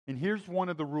And here's one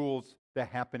of the rules that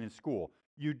happen in school.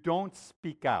 You don't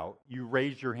speak out, you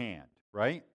raise your hand,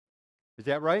 right? Is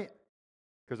that right?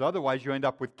 Because otherwise you end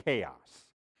up with chaos.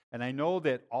 And I know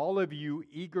that all of you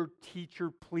eager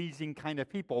teacher-pleasing kind of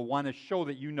people want to show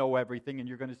that you know everything and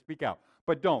you're going to speak out.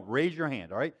 But don't. Raise your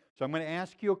hand, all right? So I'm going to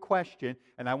ask you a question,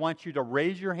 and I want you to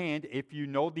raise your hand if you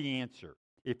know the answer,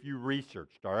 if you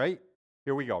researched, all right?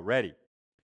 Here we go. Ready?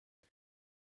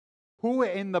 Who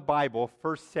in the Bible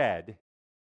first said,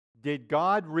 "Did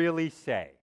God really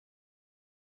say?"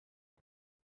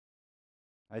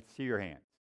 Let's see your hands.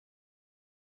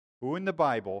 Who in the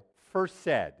Bible first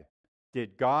said,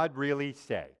 "Did God really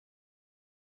say?"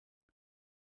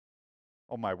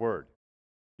 Oh, my word.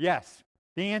 Yes,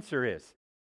 the answer is.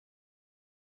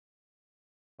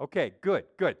 Okay, good,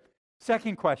 good.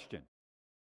 Second question.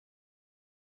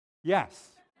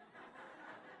 Yes.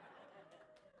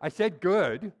 I said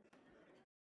good.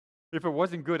 If it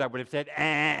wasn't good, I would have said,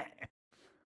 eh.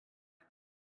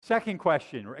 Second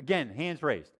question. Again, hands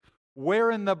raised.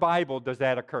 Where in the Bible does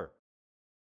that occur?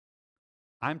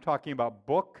 I'm talking about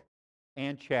book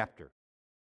and chapter.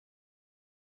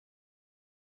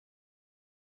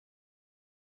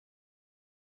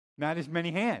 Not as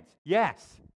many hands.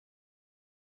 Yes.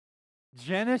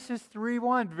 Genesis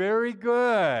 3:1. Very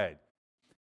good.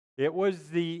 It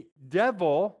was the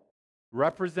devil,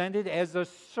 represented as a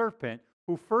serpent,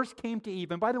 who first came to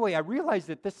Eve. And by the way, I realized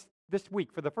that this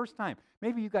week for the first time,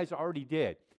 maybe you guys already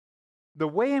did, the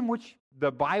way in which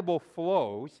the Bible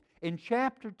flows, in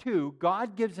chapter 2,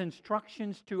 God gives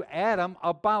instructions to Adam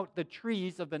about the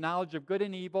trees of the knowledge of good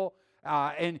and evil.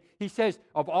 And he says,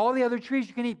 of all the other trees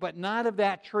you can eat, but not of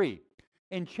that tree.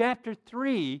 In chapter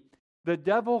 3, the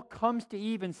devil comes to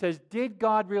Eve and says, "Did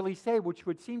God really say?" Which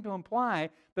would seem to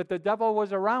imply that the devil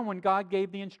was around when God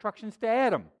gave the instructions to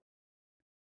Adam.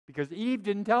 Because Eve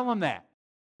didn't tell him that.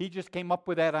 He just came up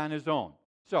with that on his own.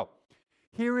 So,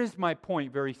 here is my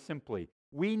point very simply.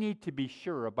 We need to be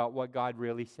sure about what God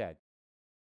really said.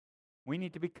 We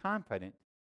need to be confident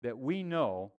that we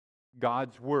know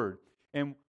God's Word.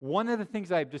 And one of the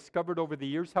things I've discovered over the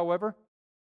years, however,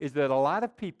 is that a lot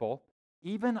of people,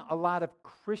 even a lot of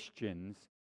Christians,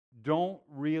 don't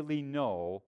really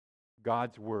know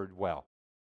God's Word well.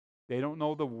 They don't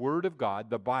know the Word of God,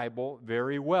 the Bible,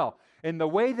 very well. And the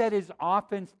way that is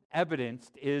often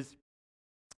evidenced is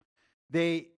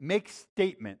they make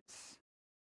statements,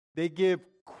 they give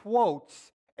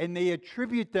quotes, and they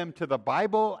attribute them to the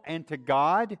Bible and to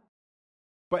God,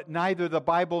 but neither the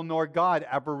Bible nor God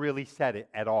ever really said it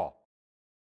at all.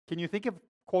 Can you think of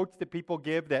quotes that people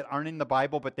give that aren't in the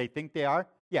Bible, but they think they are?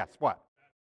 Yes, what?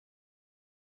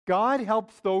 God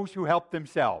helps those who help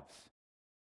themselves.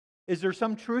 Is there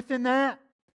some truth in that?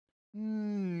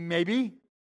 Maybe.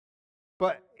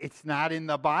 But it's not in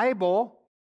the Bible.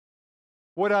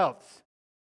 What else?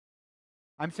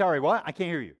 I'm sorry, what? I can't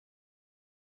hear you.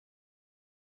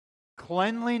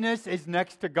 Cleanliness is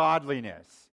next to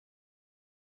godliness.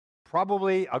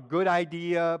 Probably a good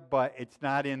idea, but it's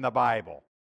not in the Bible.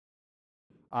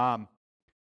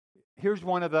 Here's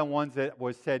one of the ones that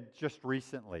was said just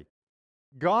recently.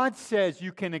 God says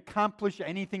you can accomplish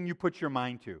anything you put your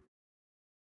mind to.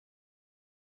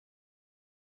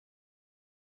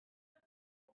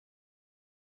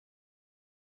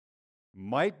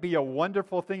 Might be a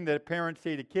wonderful thing that parents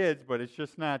say to kids, but it's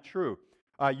just not true.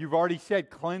 You've already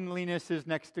said cleanliness is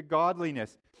next to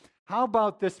godliness. How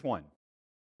about this one?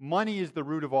 Money is the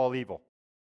root of all evil.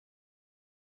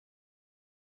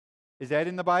 Is that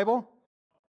in the Bible?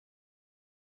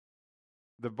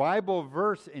 The Bible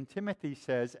verse in Timothy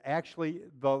says, actually,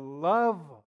 the love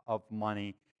of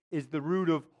money is the root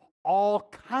of all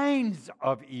kinds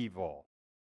of evil.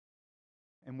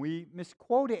 And we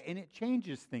misquote it, and it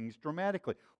changes things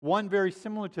dramatically. One very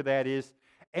similar to that is,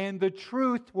 and the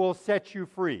truth will set you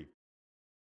free.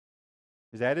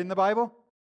 Is that in the Bible?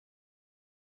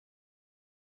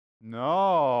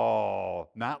 No,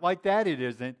 not like that it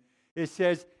isn't. It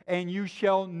says, and you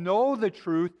shall know the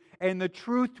truth, and the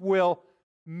truth will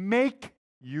make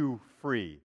you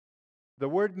free. The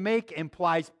word make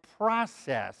implies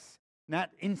process,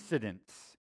 not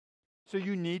incidents. So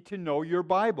you need to know your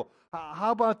Bible.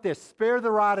 How about this? Spare the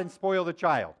rod and spoil the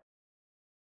child.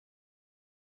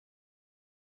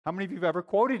 How many of you have ever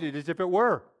quoted it as if it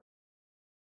were?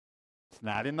 It's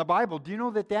not in the Bible. Do you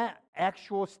know that that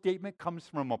actual statement comes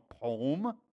from a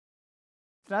poem?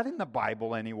 It's not in the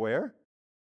Bible anywhere.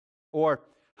 Or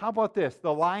how about this?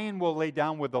 The lion will lay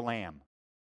down with the lamb.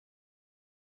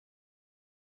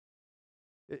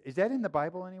 Is that in the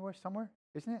Bible anywhere, somewhere?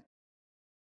 Isn't it?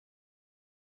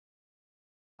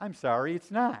 I'm sorry,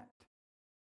 it's not.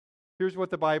 Here's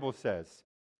what the Bible says.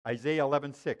 Isaiah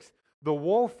 11:6. The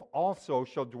wolf also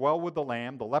shall dwell with the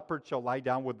lamb, the leopard shall lie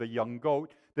down with the young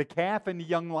goat, the calf and the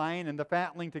young lion and the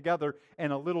fatling together,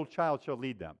 and a little child shall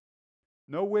lead them.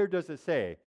 Nowhere does it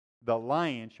say, the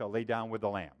lion shall lay down with the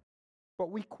lamb. But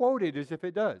we quote it as if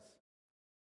it does.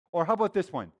 Or how about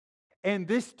this one? And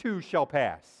this too shall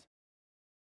pass.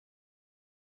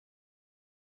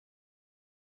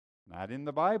 Not in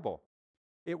the Bible.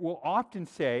 It will often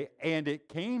say, and it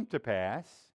came to pass.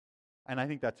 And I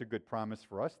think that's a good promise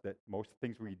for us that most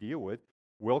things we deal with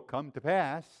will come to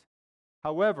pass.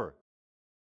 However,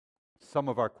 some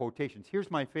of our quotations. Here's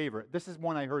my favorite. This is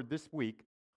one I heard this week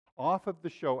off of the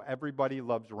show Everybody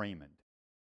Loves Raymond.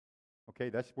 Okay,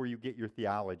 that's where you get your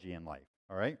theology in life,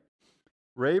 all right?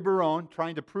 Ray Barone,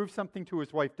 trying to prove something to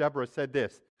his wife Deborah, said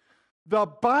this, the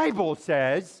Bible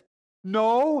says,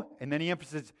 no, and then he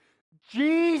emphasizes,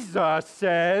 Jesus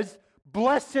says,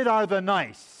 blessed are the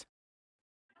nice.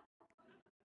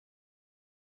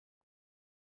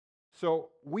 So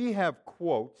we have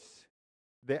quotes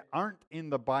that aren't in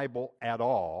the Bible at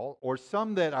all, or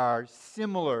some that are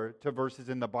similar to verses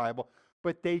in the Bible,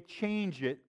 but they change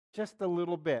it just a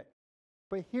little bit.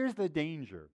 But here's the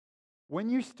danger. When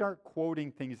you start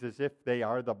quoting things as if they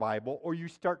are the Bible, or you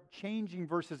start changing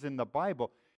verses in the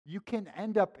Bible, you can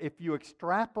end up, if you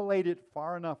extrapolate it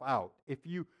far enough out, if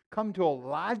you come to a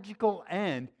logical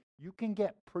end, you can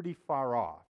get pretty far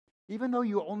off. Even though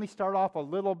you only start off a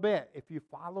little bit, if you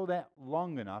follow that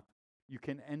long enough, you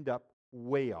can end up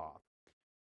way off.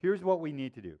 Here's what we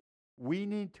need to do. We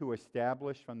need to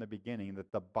establish from the beginning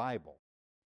that the Bible,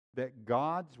 that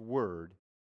God's Word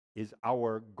is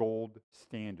our gold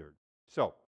standard.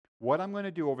 So, what I'm going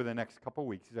to do over the next couple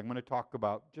weeks is I'm going to talk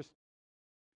about just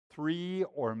 3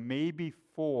 or maybe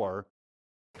 4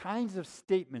 kinds of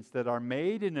statements that are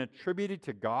made and attributed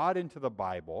to God and to the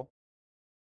Bible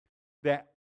that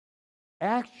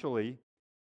actually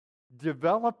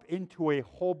develop into a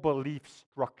whole belief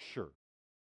structure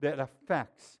that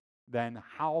affects then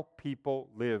how people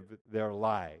live their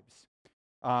lives.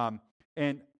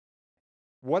 And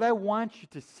what I want you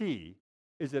to see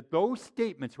is that those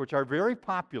statements, which are very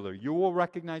popular, you will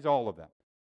recognize all of them.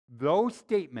 Those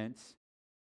statements,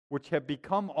 which have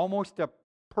become almost a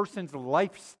person's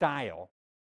lifestyle,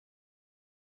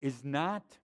 is not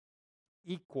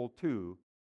equal to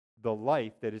the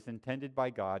life that is intended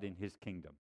by God in His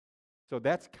kingdom. So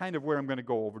that's kind of where I'm going to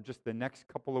go over just the next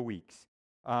couple of weeks.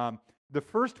 The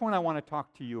first one I want to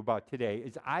talk to you about today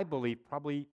is, I believe,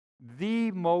 probably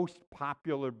the most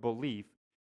popular belief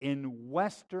in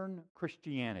Western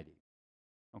Christianity,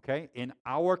 okay? In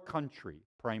our country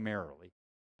primarily,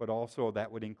 but also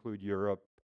that would include Europe.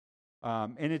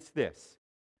 And it's this: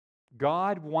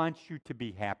 God wants you to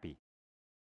be happy.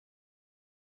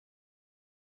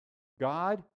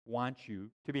 God wants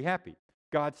you to be happy.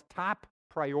 God's top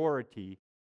priority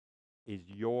is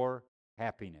your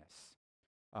happiness.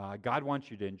 God wants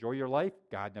you to enjoy your life.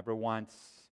 God never wants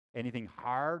anything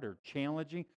hard or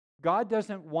challenging. God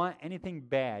doesn't want anything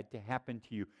bad to happen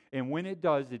to you. And when it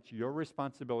does, it's your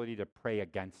responsibility to pray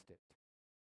against it.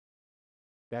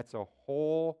 That's a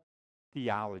whole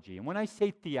theology. And when I say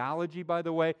theology, by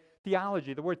the way,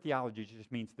 theology, the word theology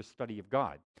just means the study of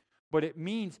God. But it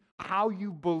means how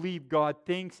you believe God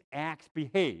thinks, acts,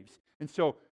 behaves. And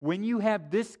so when you have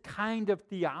this kind of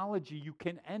theology, you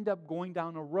can end up going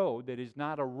down a road that is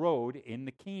not a road in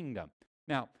the kingdom.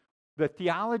 Now, the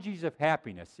theologies of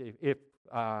happiness, if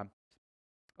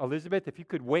Elizabeth, if you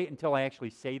could wait until I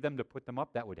actually say them to put them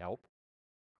up, that would help.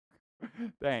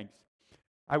 Thanks.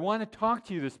 I want to talk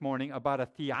to you this morning about a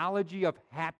theology of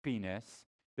happiness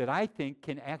that I think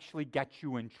can actually get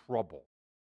you in trouble.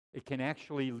 It can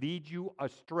actually lead you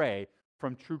astray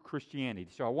from true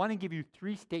Christianity. So I want to give you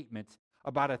 3 statements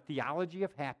about a theology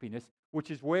of happiness,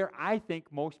 which is where I think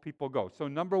most people go. So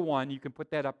number 1, you can put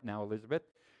that up now, Elizabeth.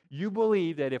 You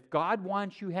believe that if God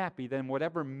wants you happy, then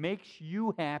whatever makes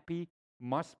you happy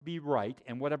must be right,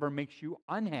 and whatever makes you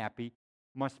unhappy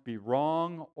must be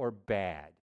wrong or bad.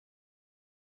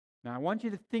 Now, I want you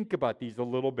to think about these a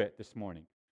little bit this morning.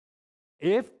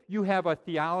 If you have a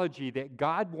theology that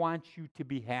God wants you to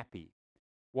be happy,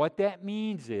 what that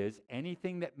means is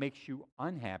anything that makes you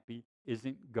unhappy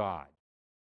isn't God.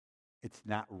 It's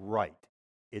not right.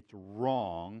 It's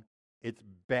wrong. It's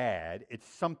bad. It's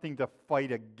something to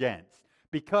fight against,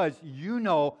 because you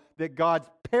know that God's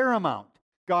paramount,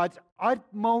 God's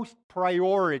utmost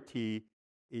priority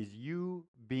is you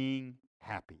being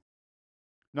happy.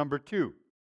 Number 2,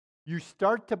 you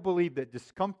start to believe that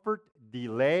discomfort,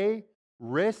 delay,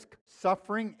 risk,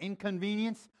 suffering,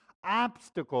 inconvenience,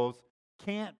 obstacles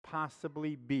can't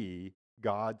possibly be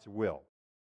God's will.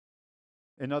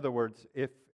 In other words,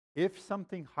 if If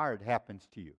something hard happens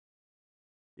to you,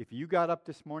 if you got up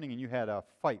this morning and you had a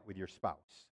fight with your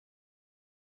spouse,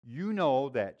 you know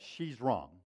that she's wrong,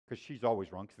 because she's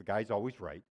always wrong, because the guy's always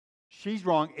right. She's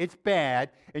wrong, it's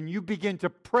bad, and you begin to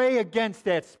pray against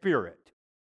that spirit.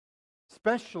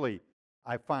 Especially,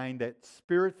 I find that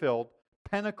spirit-filled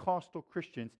Pentecostal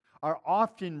Christians are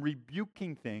often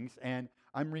rebuking things, and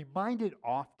I'm reminded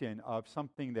often of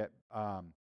something that I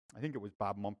think it was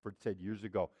Bob Mumford said years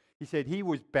ago. He said he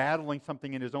was battling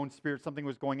something in his own spirit. Something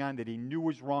was going on that he knew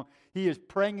was wrong. He is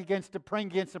praying against it, praying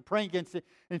against it, praying against it.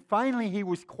 And finally, he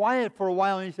was quiet for a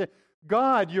while, and he said,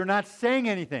 God, you're not saying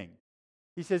anything.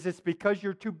 He says, it's because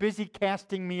you're too busy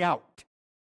casting me out.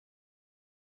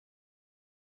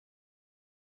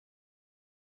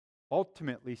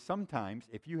 Ultimately, sometimes,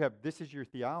 if you have this as your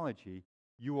theology,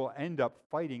 you will end up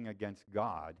fighting against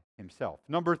God himself.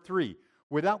 Number 3,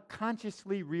 without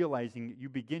consciously realizing it, you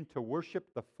begin to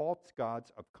worship the false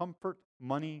gods of comfort,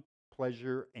 money,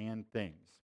 pleasure, and things.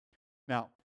 Now,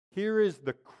 here is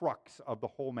the crux of the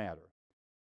whole matter.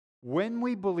 When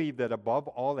we believe that above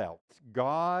all else,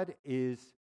 God is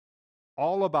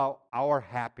all about our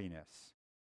happiness,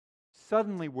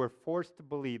 suddenly we're forced to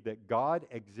believe that God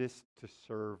exists to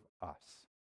serve us.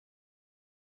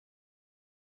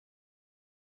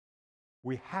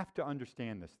 We have to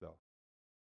understand this, though.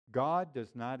 God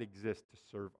does not exist to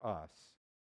serve us.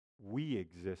 We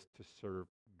exist to serve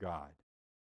God.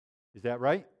 Is that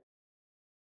right?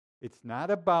 It's not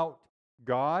about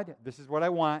God, this is what I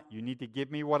want. You need to give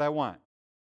me what I want.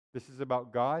 This is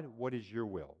about God, what is your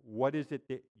will? What is it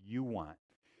that you want?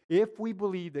 If we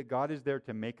believe that God is there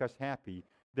to make us happy,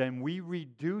 then we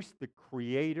reduce the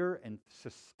creator and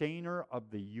sustainer of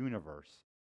the universe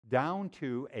down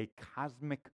to a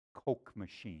cosmic Coke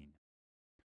machine,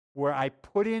 where I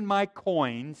put in my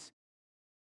coins,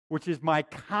 which is my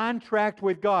contract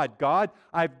with God. God,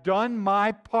 I've done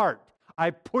my part. I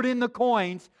put in the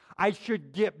coins. I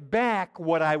should get back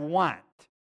what I want.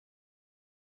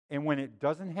 And when it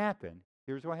doesn't happen,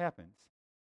 here's what happens.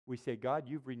 We say, God,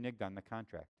 you've reneged on the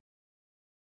contract.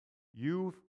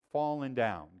 You've fallen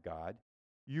down, God.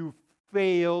 You've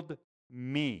failed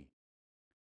me.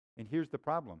 And here's the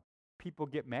problem. People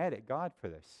get mad at God for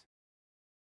this.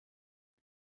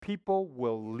 People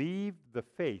will leave the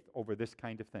faith over this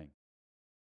kind of thing.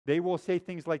 They will say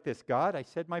things like this, God, I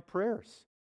said my prayers.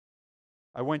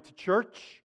 I went to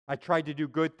church. I tried to do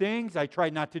good things. I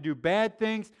tried not to do bad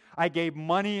things. I gave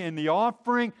money in the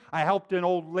offering. I helped an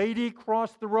old lady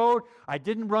cross the road. I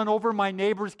didn't run over my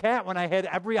neighbor's cat when I had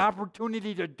every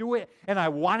opportunity to do it, and I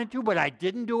wanted to, but I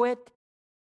didn't do it.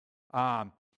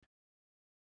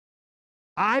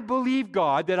 I believe,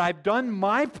 God, that I've done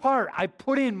my part. I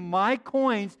put in my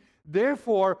coins.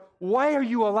 Therefore, why are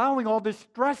you allowing all this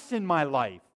stress in my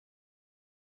life?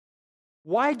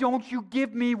 Why don't you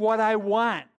give me what I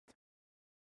want?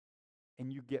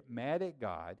 And you get mad at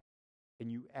God,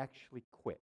 and you actually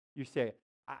quit. You say,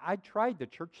 I tried the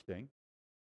church thing.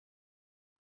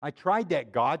 I tried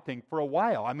that God thing for a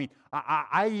while. I mean,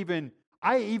 I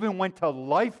even went to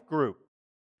life group,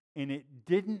 and it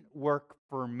didn't work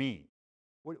for me.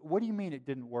 What do you mean it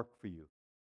didn't work for you?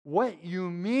 What you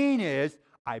mean is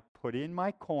I put in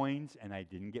my coins, and I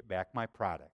didn't get back my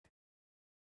product.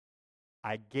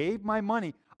 I gave my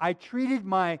money. I treated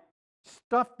my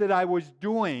stuff that I was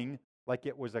doing like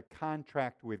it was a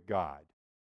contract with God.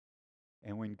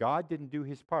 And when God didn't do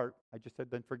his part, I just said,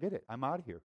 then forget it. I'm out of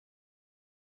here.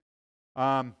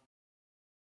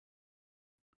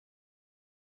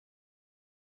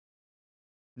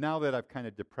 Now that I've kind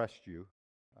of depressed you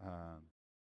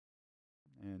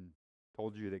and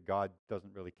told you that God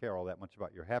doesn't really care all that much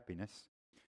about your happiness,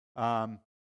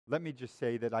 let me just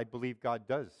say that I believe God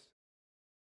does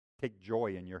take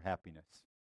joy in your happiness.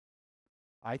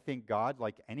 I think God,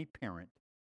 like any parent,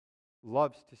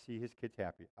 loves to see his kids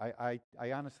happy. I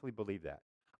honestly believe that.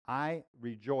 I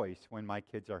rejoice when my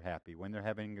kids are happy, when they're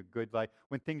having a good life,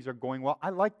 when things are going well. I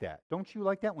like that. Don't you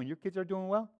like that when your kids are doing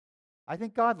well? I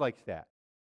think God likes that.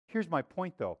 Here's my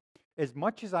point, though. As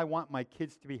much as I want my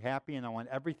kids to be happy and I want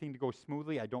everything to go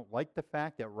smoothly, I don't like the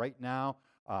fact that right now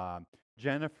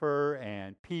Jennifer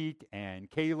and Pete and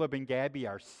Caleb and Gabby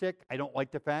are sick. I don't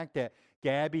like the fact that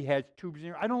Gabby has tubes in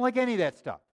her. I don't like any of that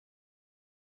stuff.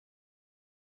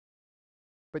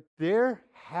 But their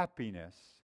happiness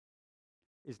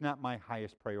is not my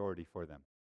highest priority for them.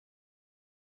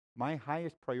 My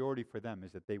highest priority for them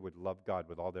is that they would love God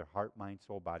with all their heart, mind,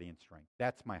 soul, body, and strength.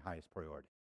 That's my highest priority.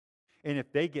 And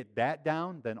if they get that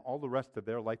down, then all the rest of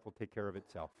their life will take care of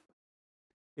itself.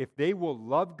 If they will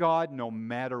love God no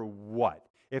matter what,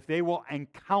 if they will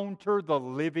encounter the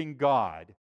living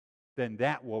God, then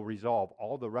that will resolve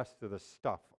all the rest of the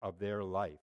stuff of their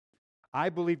life. I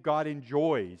believe God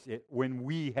enjoys it when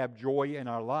we have joy in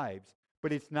our lives,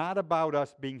 but it's not about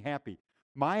us being happy.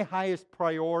 My highest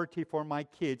priority for my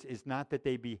kids is not that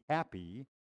they be happy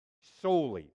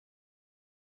solely.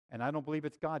 And I don't believe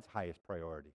it's God's highest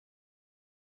priority.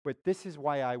 But this is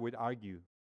why I would argue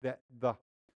that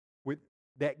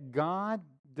that God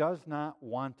does not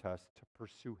want us to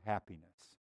pursue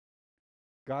happiness.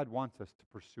 God wants us to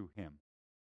pursue Him.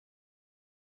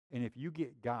 And if you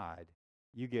get God,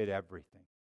 you get everything.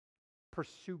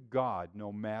 Pursue God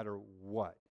no matter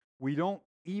what. We don't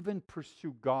even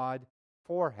pursue God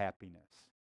for happiness,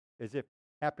 as if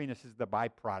happiness is the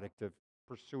byproduct of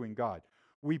pursuing God.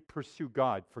 We pursue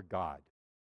God for God.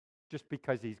 Just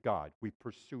because He's God, we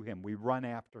pursue Him. We run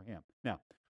after Him. Now,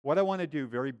 what I want to do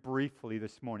very briefly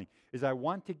this morning is I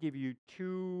want to give you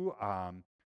two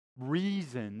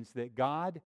reasons that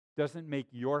God doesn't make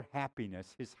your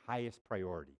happiness His highest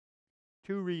priority.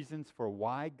 Two reasons for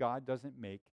why God doesn't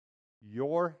make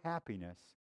your happiness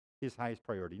His highest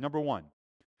priority. Number one,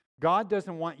 God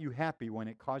doesn't want you happy when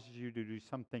it causes you to do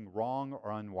something wrong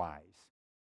or unwise.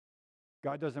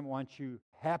 God doesn't want you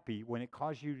happy when it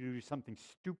causes you to do something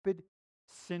stupid,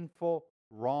 sinful,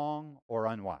 wrong, or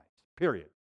unwise. Period.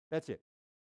 That's it.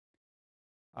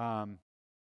 I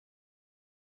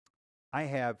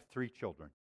have 3 children.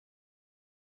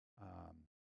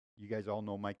 You guys all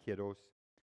know my kiddos.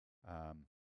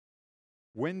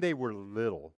 When they were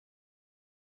little,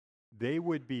 they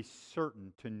would be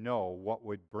certain to know what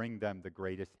would bring them the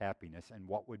greatest happiness and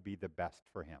what would be the best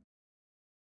for him.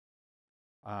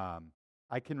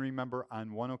 I can remember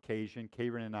on one occasion,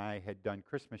 Karen and I had done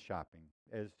Christmas shopping,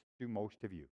 as do most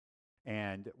of you.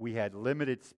 And we had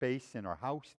limited space in our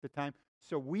house at the time,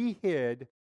 so we hid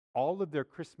all of their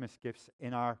Christmas gifts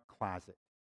in our closet.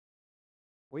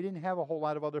 We didn't have a whole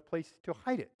lot of other places to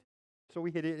hide it, so we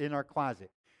hid it in our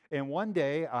closet. And one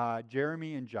day,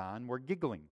 Jeremy and John were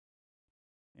giggling.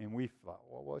 And we thought,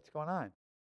 well, what's going on?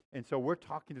 And so we're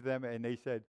talking to them, and they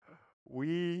said,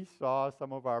 we saw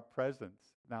some of our presents.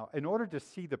 Now, in order to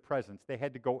see the presents, they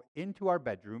had to go into our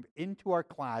bedroom, into our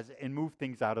closet, and move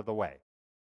things out of the way.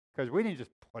 Because we didn't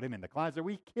just put them in the closet,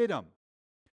 we hid them.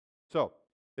 So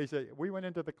they said, we went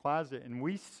into the closet, and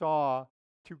we saw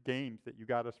 2 games that you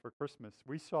got us for Christmas.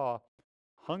 We saw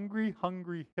Hungry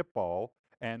Hungry Hippo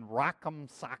and Rock'em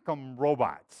Sock'em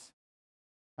Robots.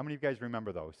 How many of you guys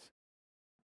remember those?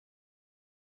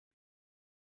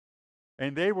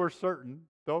 And they were certain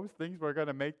those things were going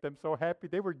to make them so happy.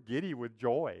 They were giddy with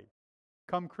joy.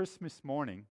 Come Christmas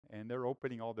morning, and they're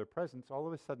opening all their presents. All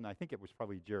of a sudden, I think it was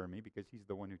probably Jeremy, because he's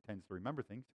the one who tends to remember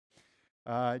things.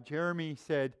 Jeremy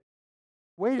said,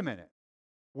 wait a minute.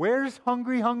 Where's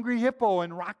Hungry Hungry Hippo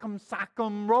and Rock'em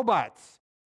Sock'em Robots?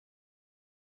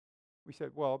 We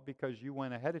said, well, because you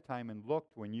went ahead of time and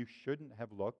looked when you shouldn't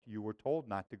have looked. You were told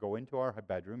not to go into our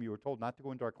bedroom. You were told not to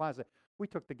go into our closet. We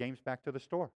took the games back to the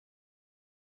store.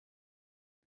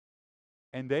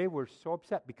 And they were so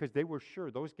upset because they were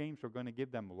sure those games were going to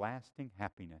give them lasting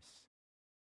happiness.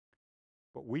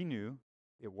 But we knew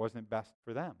it wasn't best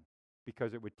for them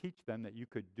because it would teach them that you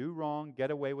could do wrong,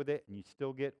 get away with it, and you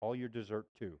still get all your dessert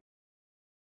too.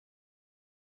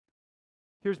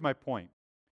 Here's my point.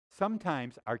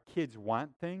 Sometimes our kids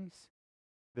want things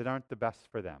that aren't the best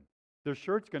for them. They're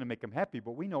sure it's going to make them happy,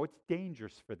 but we know it's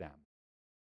dangerous for them.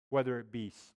 Whether it be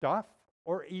stuff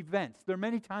or events. There are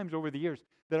many times over the years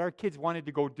that our kids wanted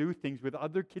to go do things with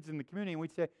other kids in the community, and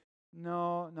we'd say,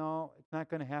 no, it's not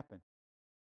going to happen.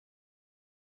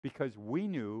 Because we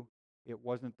knew it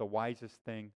wasn't the wisest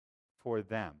thing for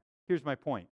them. Here's my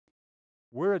point.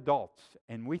 We're adults,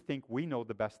 and we think we know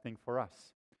the best thing for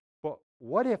us. But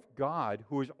what if God,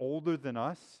 who is older than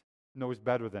us, knows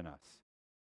better than us?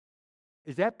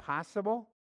 Is that possible?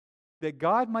 That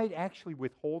God might actually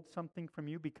withhold something from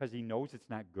you because He knows it's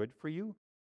not good for you,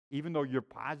 even though you're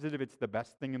positive it's the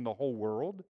best thing in the whole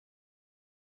world?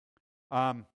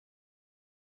 I've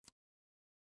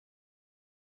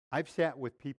sat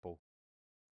with people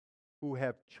who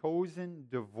have chosen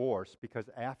divorce because,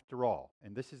 after all,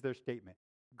 and this is their statement,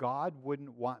 God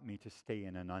wouldn't want me to stay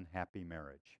in an unhappy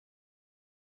marriage.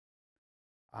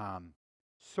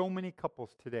 So many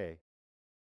couples today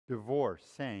divorce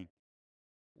saying,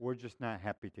 we're just not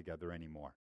happy together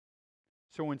anymore.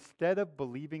 So instead of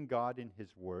believing God in His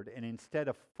Word, and instead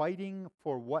of fighting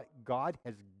for what God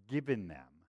has given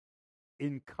them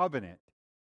in covenant,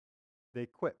 they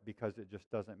quit because it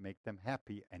just doesn't make them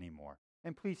happy anymore.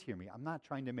 And please hear me, I'm not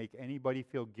trying to make anybody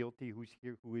feel guilty who's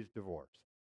here who is divorced.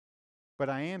 But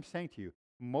I am saying to you,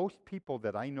 most people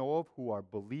that I know of who are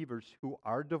believers who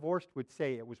are divorced would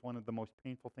say it was one of the most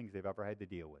painful things they've ever had to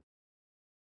deal with.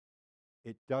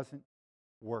 It doesn't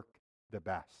work the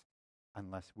best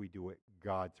unless we do it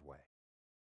God's way.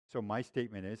 So my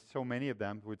statement is, so many of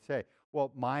them would say,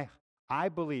 well, I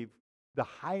believe the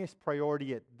highest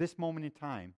priority at this moment in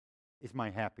time is my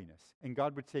happiness. And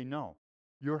God would say, no,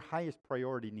 your highest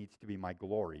priority needs to be my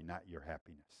glory, not your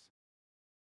happiness.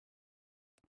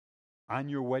 On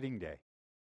your wedding day,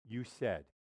 you said,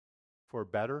 for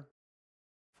better,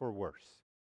 for worse,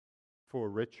 for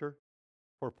richer,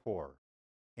 for poorer,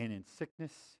 and in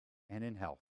sickness and in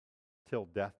health, till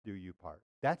death do you part.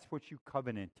 That's what you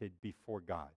covenanted before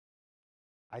God.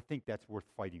 I think that's worth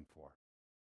fighting for,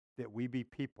 that we be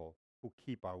people who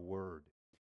keep our word.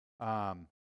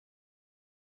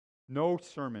 No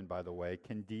sermon, by the way,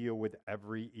 can deal with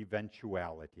every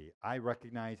eventuality. I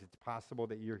recognize it's possible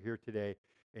that you're here today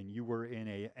and you were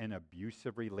in an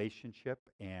abusive relationship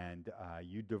and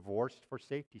you divorced for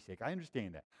safety's sake. I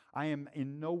understand that. I am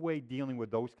in no way dealing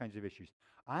with those kinds of issues.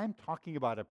 I'm talking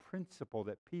about a principle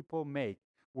that people make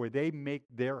where they make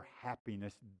their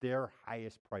happiness their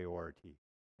highest priority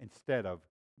instead of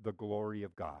the glory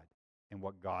of God and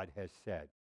what God has said.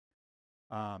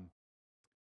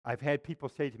 I've had people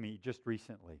say to me just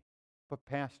recently, but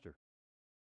Pastor,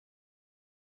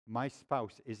 my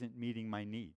spouse isn't meeting my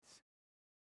needs.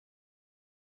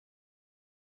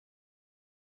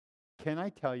 Can I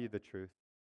tell you the truth?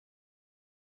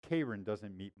 Karen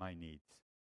doesn't meet my needs.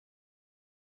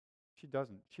 She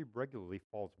doesn't. She regularly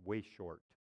falls way short.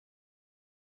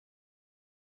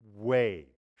 Way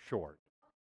short.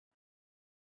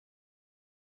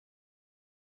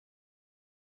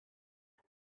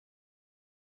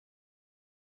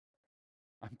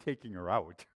 I'm taking her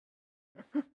out.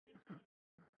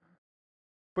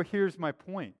 But here's my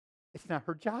point. It's not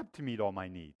her job to meet all my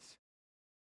needs.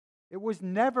 It was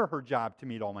never her job to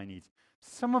meet all my needs.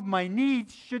 Some of my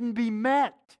needs shouldn't be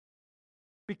met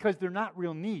because they're not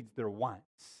real needs, they're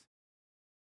wants.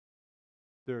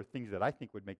 There are things that I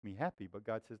think would make me happy, but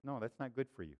God says, no, that's not good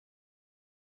for you.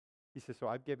 He says, so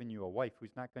I've given you a wife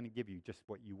who's not going to give you just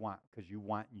what you want because you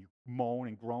want and you moan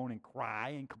and groan and cry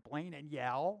and complain and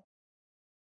yell.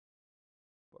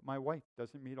 But my wife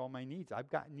doesn't meet all my needs. I've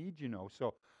got needs,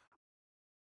 so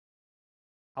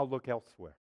I'll look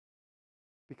elsewhere.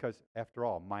 Because after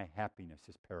all, my happiness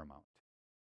is paramount.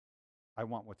 I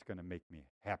want what's going to make me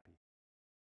happy.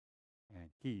 And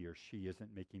he or she isn't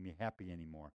making me happy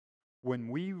anymore. When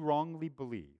we wrongly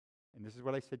believe, and this is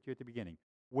what I said to you at the beginning,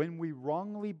 when we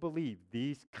wrongly believe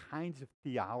these kinds of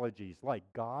theologies, like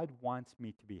God wants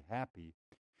me to be happy,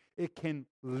 it can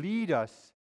lead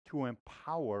us to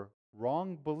empower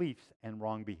wrong beliefs and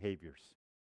wrong behaviors.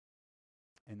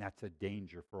 And that's a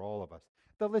danger for all of us.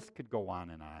 The list could go on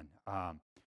and on.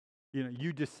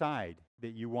 You decide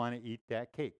that you want to eat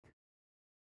that cake.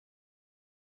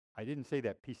 I didn't say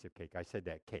that piece of cake. I said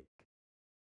that cake.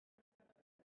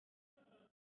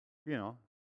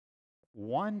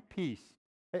 One piece.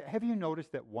 Have you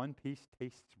noticed that one piece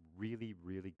tastes really,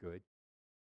 really good?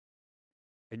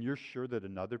 And you're sure that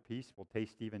another piece will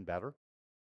taste even better?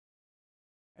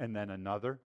 And then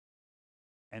another,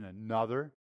 and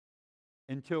another,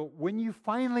 until when you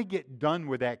finally get done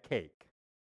with that cake,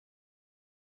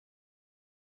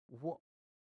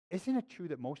 isn't it true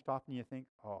that most often you think,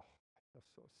 oh, I feel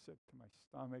so sick to my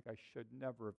stomach, I should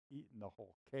never have eaten the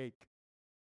whole cake?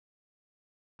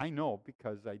 I know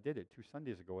because I did it 2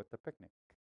 Sundays ago at the picnic.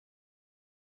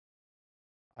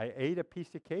 I ate a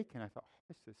piece of cake and I thought, oh,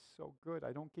 this is so good.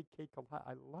 I don't get cake a lot.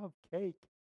 I love cake.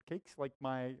 Cake's like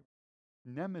my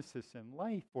nemesis in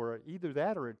life, or either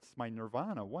that or it's my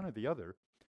nirvana, one or the other.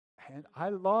 And I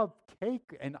love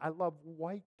cake, and I love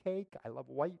white cake. I love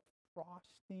white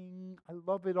frosting. I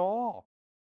love it all.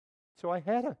 So I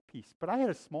had a piece, but I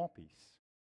had a small piece.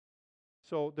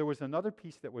 So there was another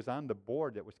piece that was on the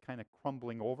board that was kind of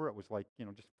crumbling over. It was like,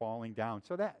 just falling down.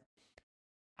 So that,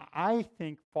 I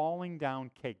think falling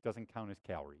down cake doesn't count as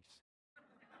calories.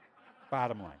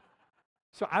 Bottom line.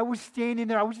 So I was standing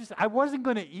there. I wasn't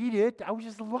going to eat it. I was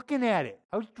just looking at it.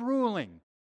 I was drooling.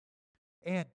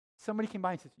 And somebody came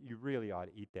by and says, you really ought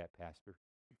to eat that, Pastor.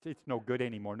 It's no good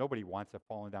anymore. Nobody wants a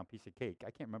fallen down piece of cake.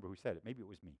 I can't remember who said it. Maybe it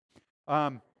was me.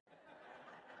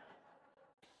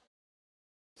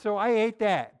 So I ate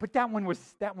that. But that one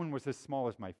was as small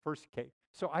as my first cake.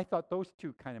 So I thought those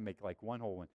two kind of make like one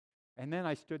whole one. And then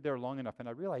I stood there long enough and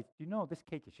I realized, this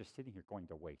cake is just sitting here going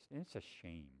to waste. And it's a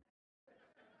shame.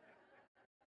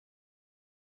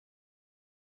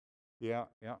 Yeah.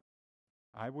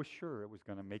 I was sure it was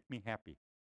going to make me happy.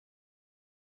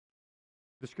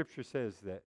 The scripture says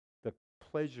that the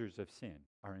pleasures of sin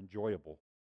are enjoyable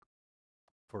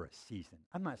for a season.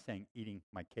 I'm not saying eating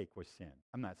my cake was sin.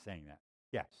 I'm not saying that.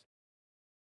 Yes.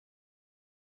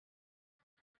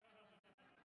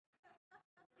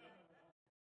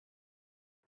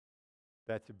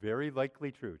 That's very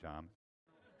likely true, Tom.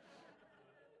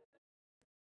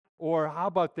 Or how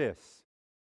about this?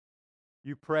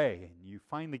 You pray and you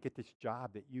finally get this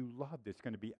job that you love that's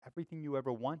going to be everything you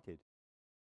ever wanted.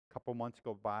 A couple months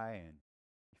go by and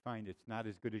you find it's not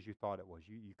as good as you thought it was.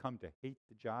 You come to hate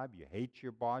the job. You hate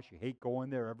your boss. You hate going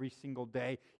there every single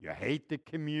day. You hate the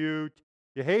commute.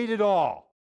 You hate it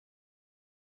all.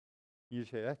 You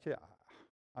say, that's it.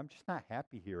 I'm just not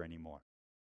happy here anymore.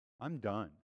 I'm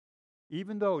done.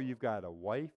 Even though you've got a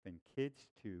wife and kids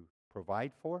to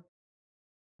provide for,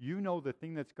 you know the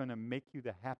thing that's going to make you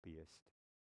the happiest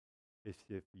is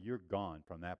if you're gone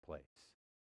from that place.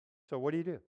 So what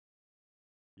do?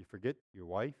 You forget your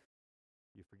wife,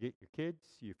 you forget your kids,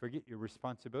 you forget your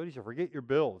responsibilities, you forget your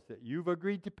bills that you've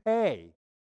agreed to pay.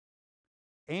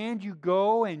 And you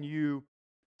go and you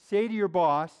say to your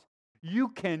boss, you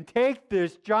can take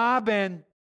this job and...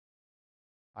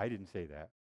 I didn't say that.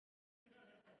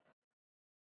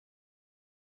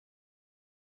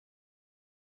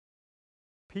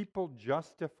 People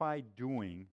justify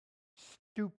doing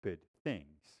stupid things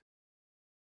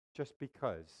just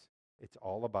because it's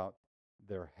all about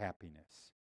their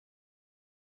happiness.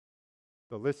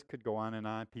 The list could go on and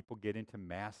on. People get into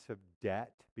massive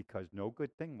debt because no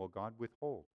good thing will God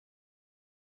withhold.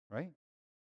 Right?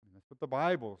 And that's what the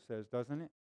Bible says, doesn't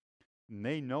it? And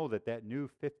they know that that new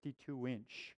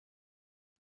 52-inch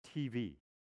TV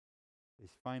is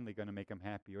finally going to make them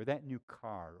happy, or that new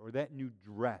car, or that new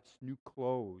dress, new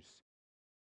clothes.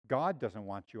 God doesn't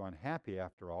want you unhappy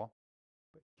after all.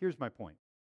 But here's my point.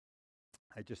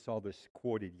 I just saw this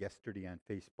quoted yesterday on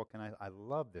Facebook, and I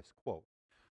love this quote.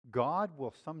 God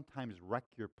will sometimes wreck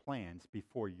your plans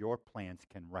before your plans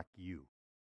can wreck you.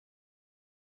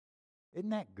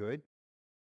 Isn't that good?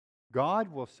 God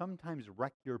will sometimes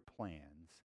wreck your plans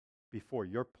before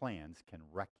your plans can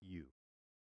wreck you.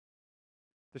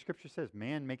 The scripture says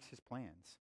man makes his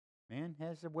plans. Man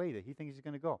has a way that he thinks he's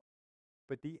going to go.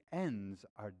 But the ends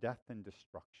are death and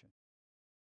destruction.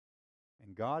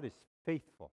 And God is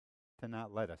faithful to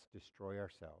not let us destroy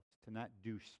ourselves, to not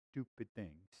do stupid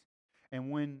things.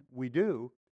 And when we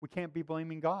do, we can't be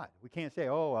blaming God. We can't say,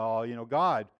 oh, well,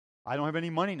 God, I don't have any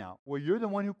money now. Well, you're the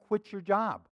one who quit your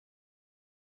job.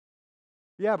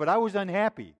 Yeah, but I was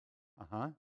unhappy. Uh-huh.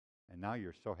 And now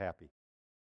you're so happy.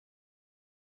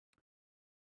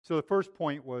 So the first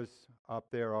point was up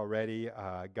there already.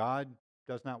 God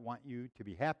does not want you to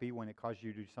be happy when it causes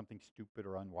you to do something stupid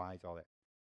or unwise, all that.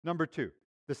 Number two,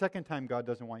 the second time God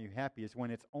doesn't want you happy is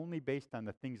when it's only based on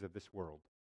the things of this world.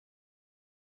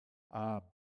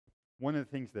 One of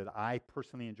the things that I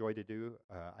personally enjoy to do,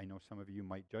 I know some of you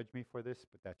might judge me for this,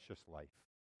 but that's just life.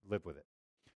 Live with it.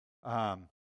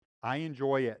 I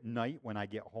enjoy at night when I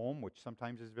get home, which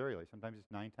sometimes is very late. Sometimes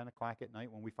it's 9, 10 o'clock at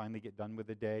night when we finally get done with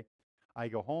the day. I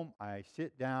go home, I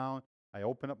sit down, I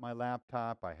open up my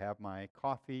laptop, I have my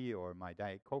coffee or my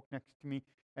Diet Coke next to me,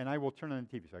 and I will turn on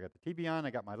the TV. So I got the TV on, I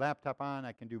got my laptop on,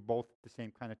 I can do both at the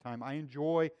same kind of time. I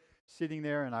enjoy sitting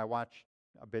there and I watch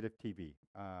a bit of TV.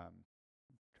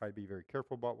 Try to be very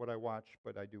careful about what I watch,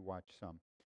 but I do watch some.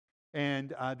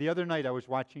 And the other night I was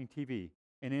watching TV,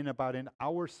 and in about an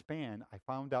hour span, I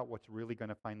found out what's really going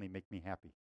to finally make me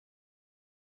happy.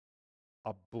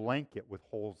 A blanket with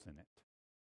holes in it.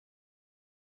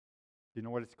 Do you know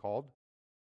what it's called?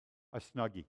 A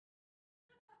Snuggie.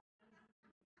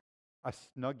 A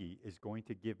Snuggie is going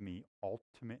to give me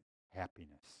ultimate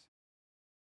happiness.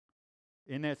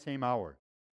 In that same hour,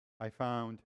 I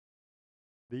found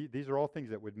these are all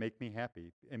things that would make me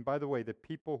happy. And by the way, the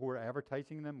people who were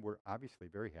advertising them were obviously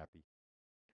very happy.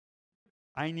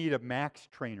 I need a Max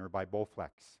Trainer by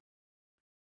Bowflex.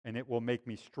 And it will make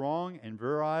me strong and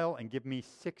virile and give me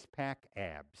six-pack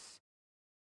abs.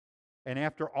 And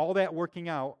after all that working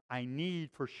out, I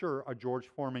need for sure a George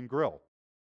Foreman grill.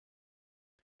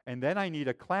 And then I need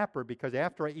a clapper because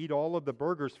after I eat all of the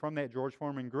burgers from that George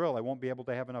Foreman grill, I won't be able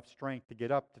to have enough strength to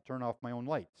get up to turn off my own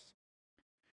lights.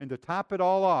 And to top it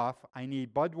all off, I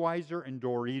need Budweiser and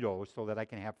Doritos so that I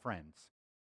can have friends.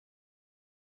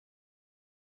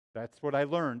 That's what I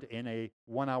learned in a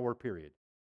 1-hour period.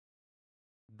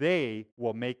 They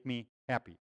will make me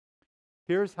happy.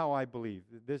 Here's how I believe.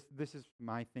 This is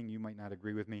my thing. You might not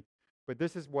agree with me, but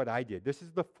this is what I did. This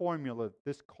is the formula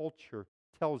this culture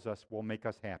tells us will make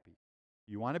us happy.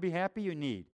 You want to be happy? You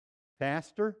need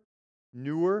faster,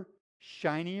 newer,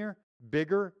 shinier,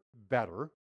 bigger,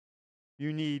 better.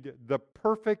 You need the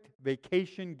perfect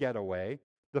vacation getaway,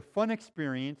 the fun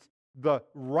experience, the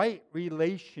right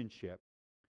relationship.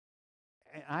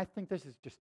 And I think this is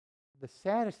just the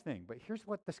saddest thing, but here's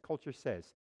what this culture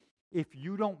says. If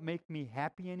you don't make me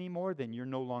happy anymore, then you're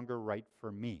no longer right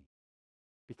for me,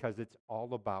 because it's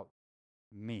all about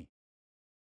me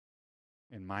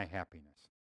and my happiness.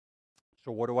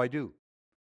 So what do?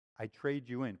 I trade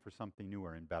you in for something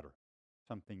newer and better,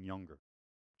 something younger,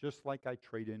 just like I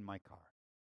trade in my car.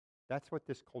 That's what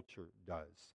this culture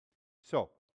does. So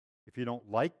if you don't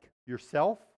like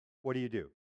yourself, what do?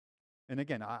 And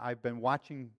again, I've been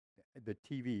watching the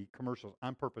TV commercials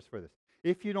on purpose for this.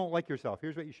 If you don't like yourself,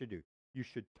 here's what you should do. You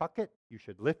should tuck it, you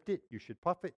should lift it, you should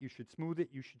puff it, you should smooth it,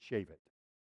 you should shave it.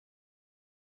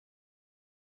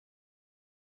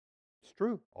 It's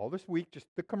true. All this week, just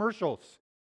the commercials.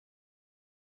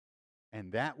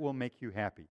 And that will make you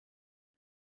happy.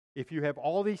 If you have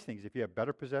all these things, if you have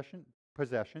better possessions,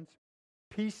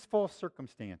 peaceful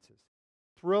circumstances,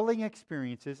 thrilling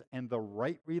experiences, and the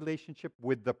right relationship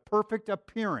with the perfect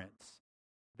appearance,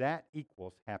 that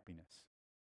equals happiness.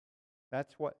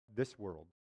 That's what this world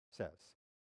says.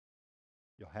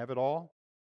 You'll have it all,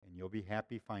 and you'll be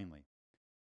happy finally.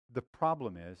 The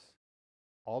problem is,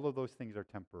 all of those things are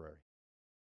temporary,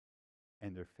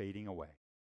 and they're fading away.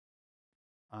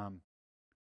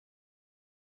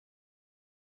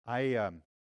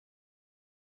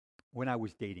 When I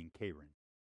was dating Karen,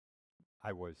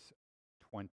 I was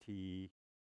 20,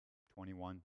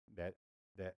 21, that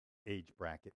age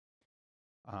bracket.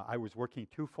 I was working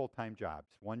 2 full-time jobs.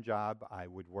 One job, I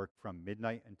would work from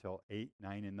midnight until 8,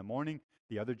 9 in the morning.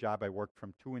 The other job, I worked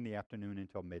from 2 in the afternoon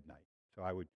until midnight. So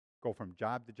I would go from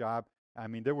job to job. I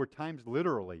mean, there were times,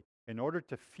 literally, in order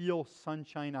to feel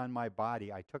sunshine on my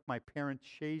body, I took my parents'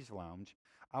 chaise lounge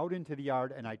out into the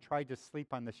yard, and I tried to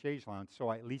sleep on the chaise lounge so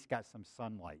I at least got some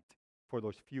sunlight for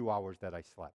those few hours that I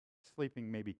slept,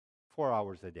 sleeping maybe 4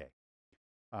 hours a day.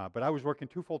 But I was working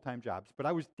 2 full-time jobs, but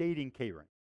I was dating Karen.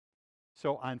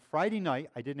 So on Friday night,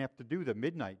 I didn't have to do the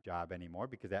midnight job anymore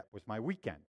because that was my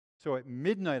weekend. So at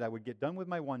midnight, I would get done with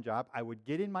my one job. I would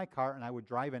get in my car, and I would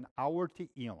drive an hour to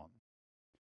Elam.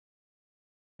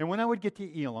 And when I would get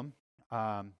to Elam,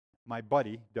 my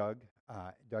buddy, Doug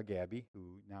Abbey,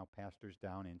 who now pastors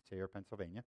down in Sayre,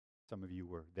 Pennsylvania. Some of you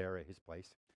were there at his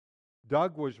place.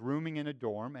 Doug was rooming in a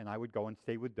dorm, and I would go and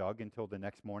stay with Doug until the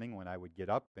next morning when I would get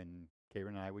up, and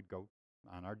Karen and I would go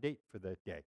on our date for the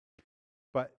day.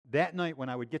 But that night when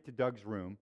I would get to Doug's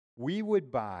room, we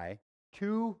would buy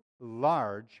 2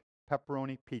 large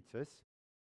pepperoni pizzas,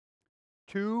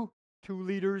 2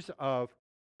 liters of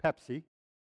Pepsi,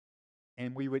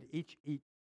 and we would each eat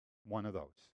one of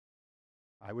those.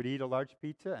 I would eat a large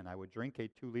pizza, and I would drink a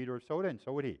 2-liter of soda, and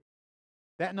so would he.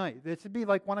 That night, this would be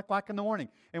like 1 o'clock in the morning.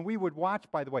 And we would watch,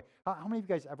 by the way, how many of you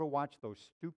guys ever watched those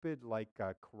stupid,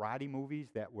 karate movies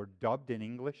that were dubbed in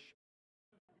English?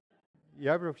 You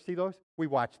ever see those? We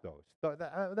watched those.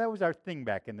 That was our thing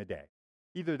back in the day.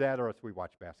 Either that or else we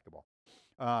watched basketball.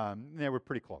 They were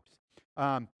pretty close.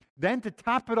 Then to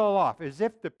top it all off, as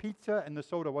if the pizza and the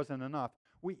soda wasn't enough,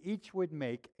 we each would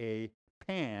make a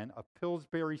pan of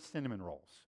Pillsbury cinnamon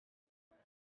rolls.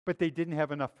 But they didn't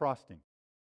have enough frosting.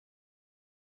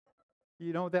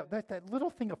 You know, that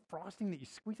little thing of frosting that you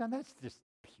squeeze on, that's just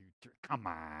putrid. Come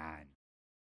on.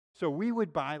 So we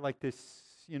would buy like this,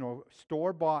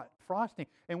 store-bought frosting,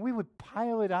 and we would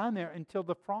pile it on there until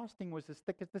the frosting was as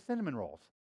thick as the cinnamon rolls.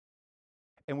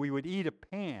 And we would eat a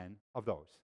pan of those.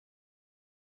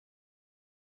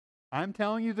 I'm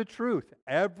telling you the truth.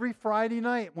 Every Friday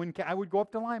night when I would go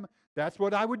up to Lima, that's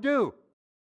what I would do.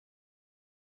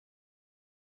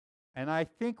 And I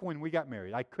think when we got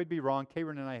married, I could be wrong.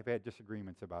 Karen and I have had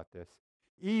disagreements about this.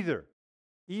 Either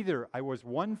I was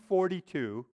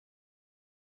 142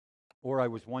 or I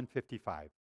was 155.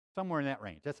 Somewhere in that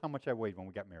range. That's how much I weighed when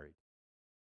we got married.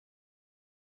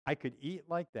 I could eat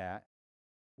like that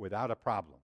without a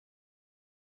problem.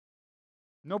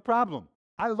 No problem.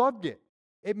 I loved it.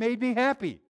 It made me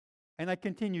happy. And I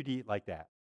continued to eat like that.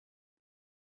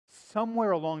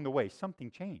 Somewhere along the way, something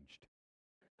changed.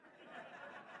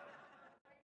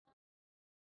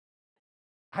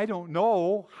 I don't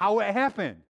know how it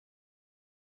happened.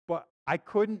 But I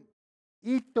couldn't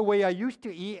eat the way I used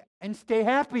to eat and stay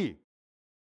happy.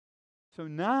 So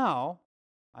now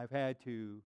I've had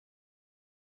to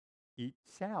eat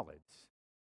salads.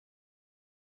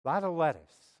 A lot of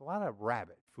lettuce, a lot of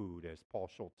rabbit food, as Paul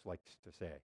Schultz likes to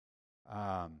say.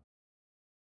 I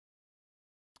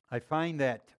find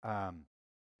that I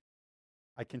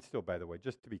can still, by the way,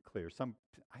 just to be clear,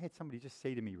 I had somebody just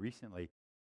say to me recently,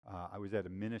 I was at a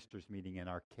minister's meeting in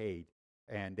Arcade,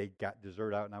 And they got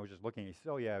dessert out, and I was just looking. He said,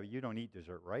 "Oh yeah, you don't eat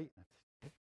dessert, right?" I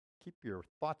said, "Keep your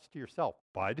thoughts to yourself,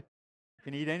 bud. I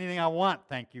can eat anything I want,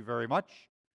 thank you very much."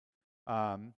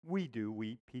 We do. We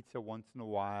eat pizza once in a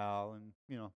while,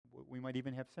 and we might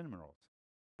even have cinnamon rolls,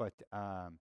 but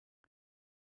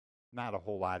not a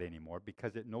whole lot anymore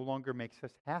because it no longer makes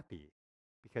us happy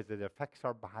because it affects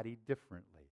our body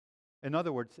differently. In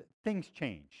other words, things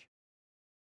change.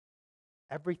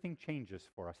 Everything changes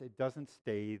for us. It doesn't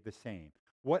stay the same.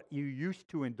 What you used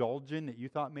to indulge in that you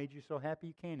thought made you so happy,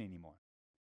 you can't anymore.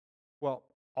 Well,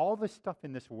 all the stuff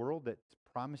in this world that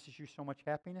promises you so much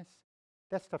happiness,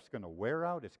 that stuff's going to wear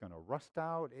out. It's going to rust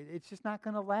out. It's just not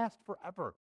going to last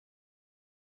forever.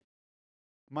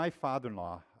 My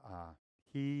father-in-law,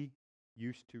 he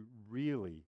used to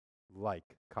really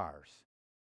like cars.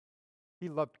 He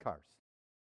loved cars.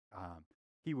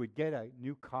 He would get a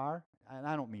new car, and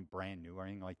I don't mean brand new or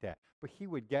anything like that, but he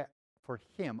would get, for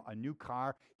him, a new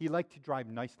car. He liked to drive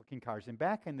nice-looking cars. And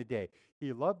back in the day,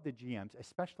 he loved the GMs,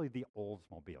 especially the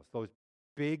Oldsmobiles, those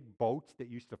big boats that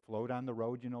used to float on the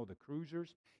road, the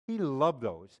cruisers. He loved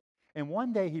those. And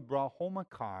one day he brought home a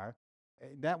car.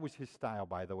 That was his style,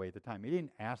 by the way, at the time. He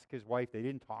didn't ask his wife. They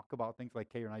didn't talk about things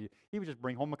like Kay or I. He would just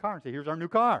bring home a car and say, "Here's our new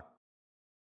car."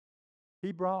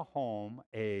 He brought home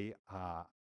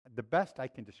the best I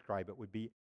can describe it would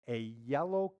be a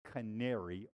yellow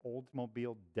canary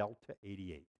Oldsmobile Delta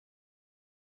 88.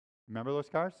 Remember those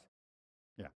cars?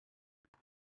 Yeah.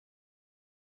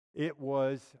 It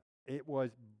was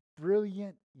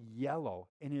brilliant yellow,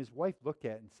 and his wife looked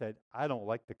at it and said, "I don't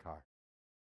like the car."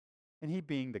 And he,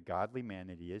 being the godly man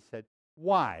that he is, said,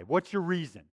 "Why? What's your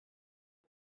reason?"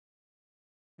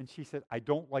 And she said, "I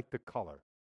don't like the color."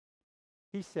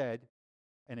 He said,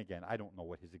 and again, I don't know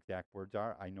what his exact words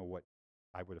are. I know what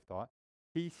I would have thought.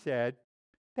 He said,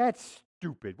 "That's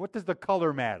stupid. What does the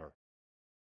color matter?"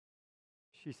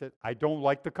 She said, "I don't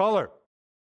like the color."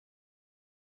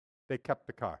 They kept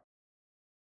the car.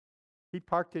 He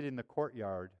parked it in the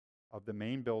courtyard of the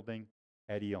main building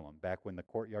at Elam, back when the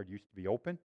courtyard used to be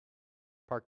open.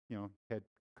 Parked, had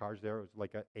cars there. It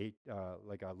was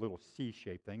like a little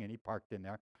C-shaped thing, and he parked in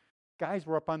there. Guys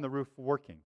were up on the roof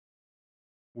working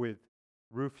with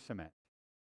roof cement,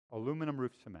 aluminum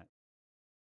roof cement.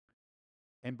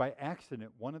 And by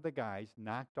accident, one of the guys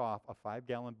knocked off a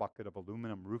 5-gallon bucket of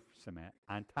aluminum roof cement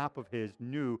on top of his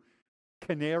new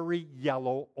canary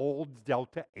yellow Olds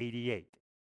Delta 88.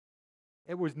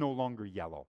 It was no longer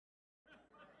yellow.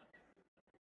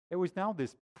 It was now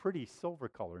this pretty silver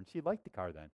color, and she liked the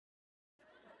car then.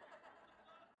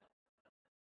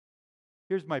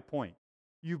 Here's my point.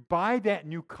 You buy that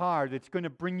new car that's going to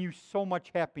bring you so much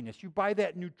happiness. You buy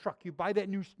that new truck. You buy that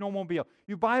new snowmobile.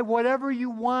 You buy whatever you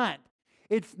want.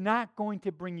 It's not going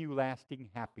to bring you lasting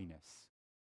happiness.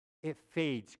 It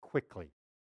fades quickly.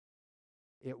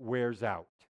 It wears out.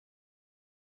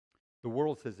 The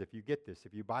world says if you get this,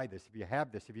 if you buy this, if you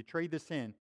have this, if you trade this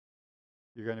in,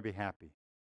 you're going to be happy.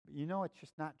 But it's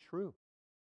just not true.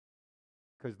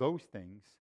 Because those things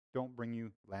don't bring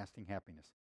you lasting happiness.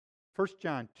 1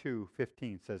 John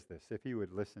 2:15 says this. If you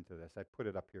would listen to this, I put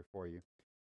it up here for you.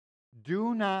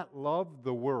 Do not love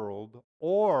the world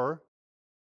or,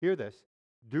 hear this,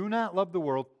 do not love the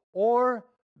world or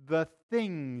the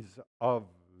things of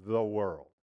the world.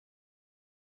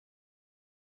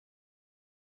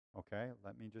 Okay,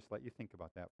 let me just let you think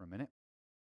about that for a minute.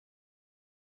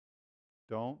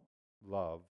 Don't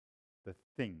love the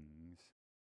things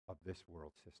of this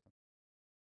world system.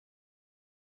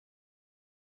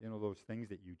 Those things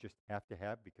that you just have to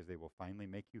have because they will finally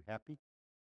make you happy?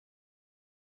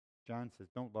 John says,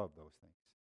 don't love those things.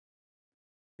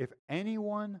 If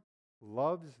anyone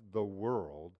loves the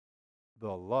world,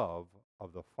 the love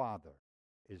of the Father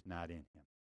is not in him.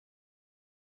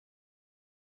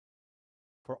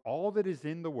 For all that is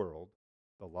in the world,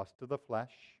 the lust of the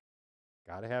flesh,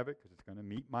 got to have it because it's going to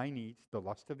meet my needs. The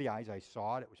lust of the eyes, I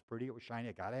saw it, it was pretty, it was shiny,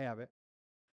 I got to have it.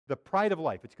 The pride of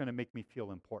life, it's going to make me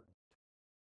feel important.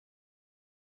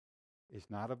 Is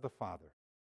not of the Father,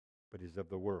 but is of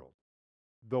the world.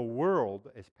 The world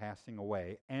is passing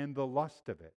away, and the lust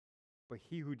of it. But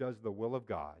he who does the will of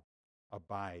God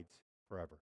abides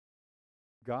forever.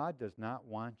 God does not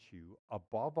want you,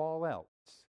 above all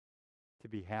else, to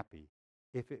be happy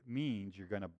if it means you're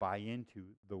going to buy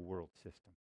into the world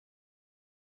system.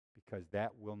 Because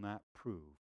that will not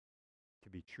prove to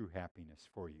be true happiness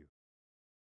for you.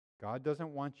 God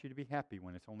doesn't want you to be happy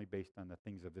when it's only based on the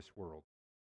things of this world.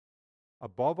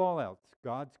 Above all else,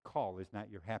 God's call is not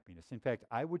your happiness. In fact,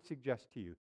 I would suggest to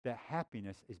you that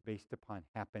happiness is based upon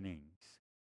happenings,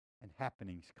 and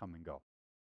happenings come and go.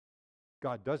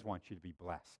 God does want you to be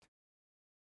blessed.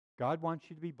 God wants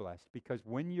you to be blessed because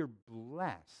when you're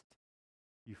blessed,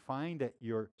 you find that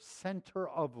your center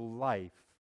of life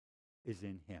is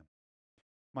in Him.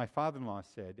 My father-in-law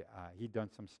said, he'd done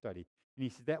some study, and he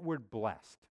said that word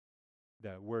blessed,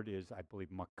 the word is, I believe,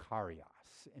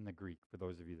 makarios in the Greek, for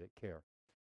those of you that care.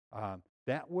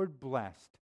 That word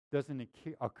blessed doesn't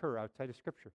occur outside of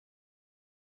Scripture.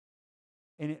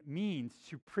 And it means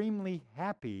supremely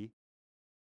happy,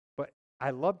 but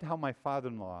I loved how my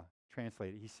father-in-law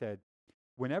translated. He said,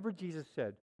 whenever Jesus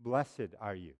said, blessed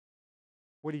are you,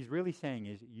 what he's really saying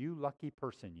is, you lucky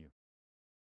person, you.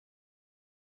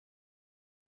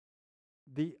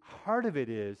 The heart of it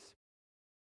is,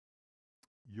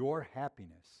 your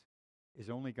happiness is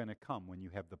only going to come when you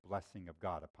have the blessing of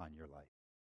God upon your life.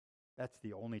 That's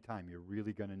the only time you're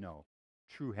really going to know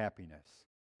true happiness.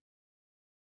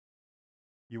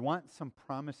 You want some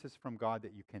promises from God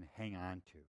that you can hang on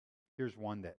to. Here's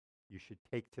one that you should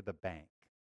take to the bank.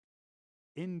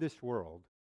 In this world,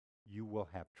 you will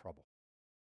have trouble.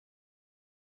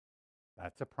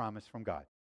 That's a promise from God.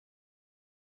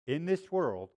 In this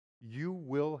world, you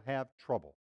will have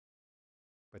trouble.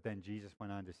 But then Jesus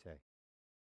went on to say,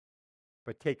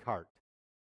 but take heart,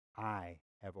 I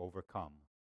have overcome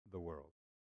the world.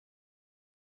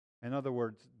 In other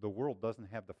words, the world doesn't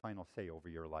have the final say over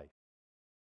your life.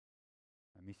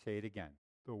 Let me say it again.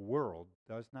 The world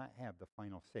does not have the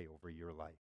final say over your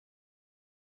life.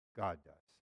 God does.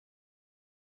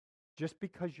 Just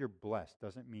because you're blessed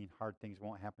doesn't mean hard things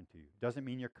won't happen to you. Doesn't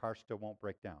mean your car still won't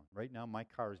break down. Right now, my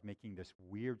car is making this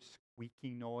weird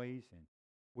squeaking noise, and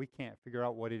we can't figure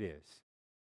out what it is.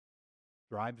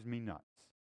 Drives me nuts.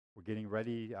 We're getting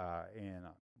ready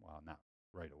not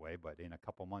right away, but in a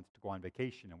couple months to go on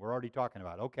vacation, and we're already talking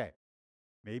about, okay,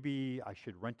 maybe I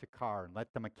should rent a car and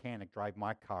let the mechanic drive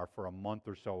my car for a month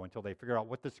or so until they figure out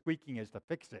what the squeaking is to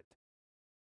fix it.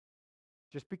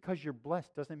 Just because you're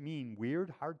blessed doesn't mean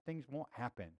weird, hard things won't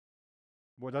happen.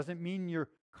 Well, it doesn't mean your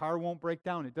car won't break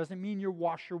down. It doesn't mean your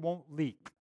washer won't leak.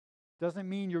 It doesn't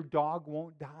mean your dog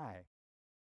won't die.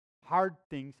 Hard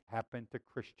things happen to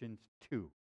Christians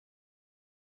too.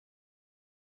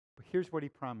 But here's what he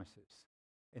promises.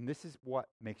 And this is what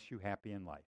makes you happy in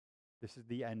life. This is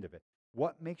the end of it.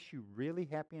 What makes you really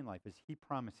happy in life is he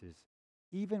promises,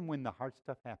 even when the hard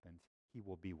stuff happens, he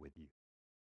will be with you.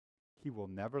 He will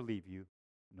never leave you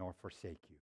nor forsake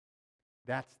you.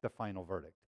 That's the final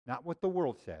verdict. Not what the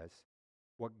world says,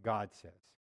 what God says.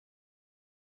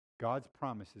 God's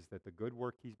promise is that the good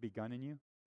work he's begun in you,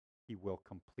 he will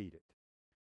complete it.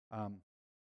 Let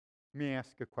me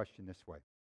ask a question this way.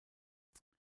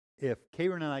 If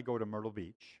Karen and I go to Myrtle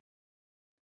Beach,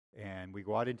 and we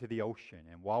go out into the ocean,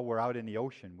 and while we're out in the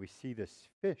ocean, we see this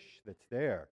fish that's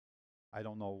there. I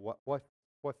don't know what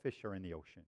fish are in the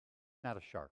ocean. Not a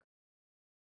shark.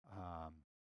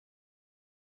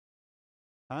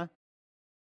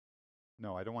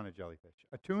 No, I don't want a jellyfish.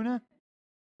 A tuna?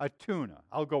 A tuna.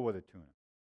 I'll go with a tuna.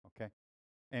 Okay?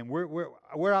 And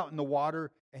we're out in the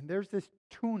water, and there's this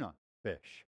tuna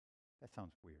fish. That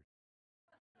sounds weird.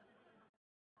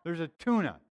 There's a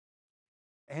tuna.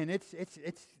 And it's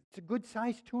a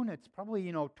good-sized tuna. It's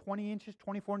probably, 20 inches,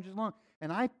 24 inches long.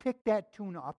 And I pick that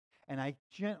tuna up, and I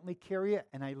gently carry it,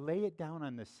 and I lay it down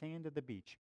on the sand of the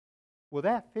beach. Will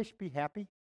that fish be happy?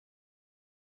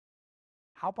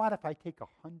 How about if I take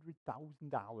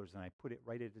 $100,000 and I put it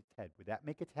right at its head? Would that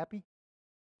make it happy?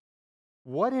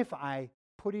 What if I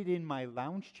put it in my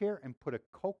lounge chair and put a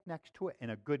Coke next to it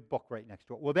and a good book right next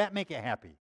to it? Will that make it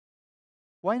happy?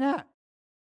 Why not?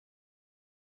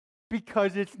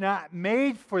 Because it's not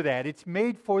made for that. It's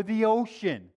made for the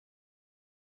ocean.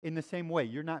 In the same way,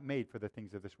 you're not made for the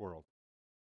things of this world.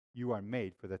 You are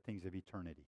made for the things of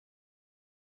eternity.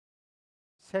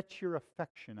 Set your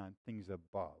affection on things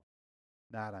above,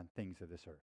 not on things of this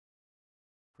earth.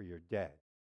 For you're dead,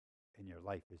 and your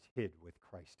life is hid with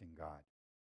Christ in God.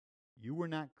 You were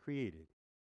not created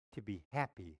to be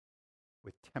happy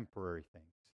with temporary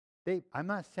things. I'm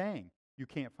not saying you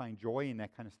can't find joy in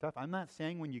that kind of stuff. I'm not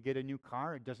saying when you get a new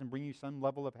car, it doesn't bring you some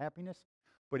level of happiness,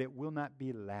 but it will not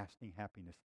be lasting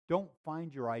happiness. Don't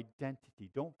find your identity.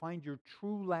 Don't find your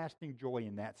true lasting joy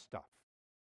in that stuff.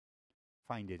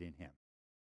 Find it in him.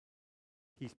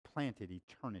 He's planted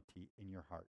eternity in your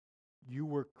heart. You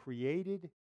were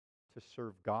created to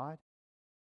serve God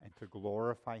and to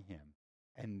glorify him.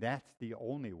 And that's the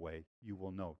only way you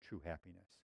will know true happiness.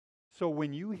 So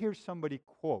when you hear somebody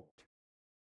quote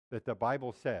that the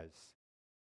Bible says,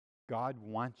 God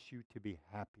wants you to be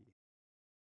happy,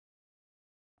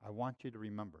 I want you to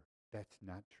remember, that's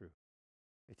not true.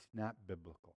 It's not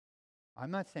biblical. I'm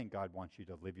not saying God wants you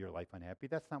to live your life unhappy.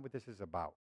 That's not what this is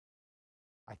about.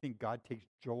 I think God takes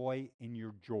joy in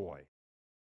your joy.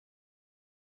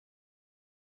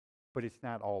 But it's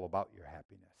not all about your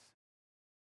happiness.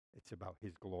 It's about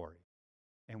his glory.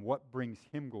 And what brings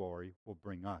him glory will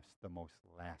bring us the most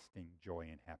lasting joy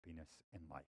and happiness in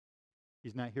life.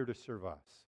 He's not here to serve us.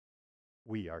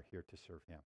 We are here to serve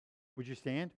him. Would you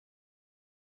stand?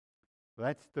 Well,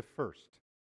 that's the first.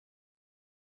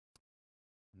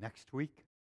 Next week,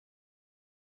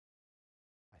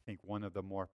 I think one of the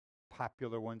more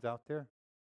popular ones out there,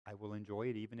 I will enjoy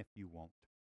it even if you won't.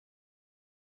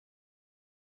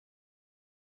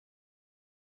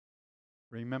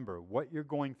 Remember, what you're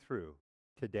going through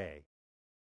today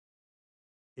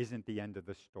isn't the end of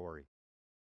the story.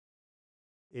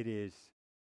 It is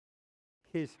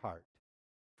his heart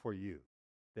for you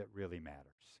that really matters.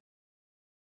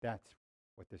 That's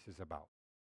what this is about.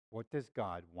 What does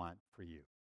God want for you?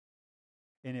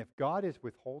 And if God is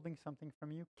withholding something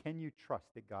from you, can you trust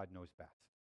that God knows best?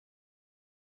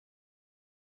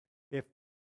 If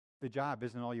the job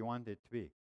isn't all you want it to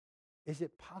be, is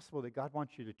it possible that God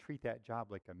wants you to treat that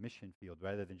job like a mission field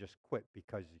rather than just quit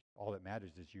because all that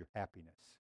matters is your happiness?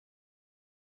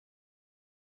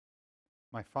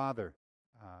 My father,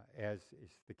 as is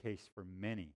the case for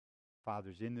many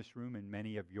fathers in this room and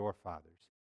many of your fathers,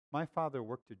 my father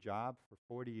worked a job for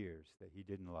 40 years that he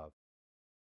didn't love.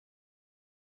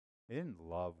 He didn't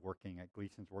love working at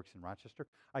Gleason's Works in Rochester.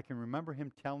 I can remember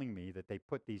him telling me that they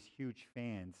put these huge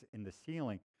fans in the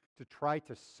ceiling to try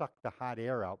to suck the hot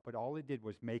air out, but all it did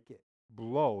was make it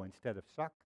blow instead of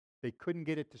suck. They couldn't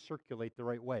get it to circulate the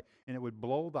right way, and it would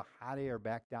blow the hot air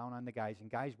back down on the guys,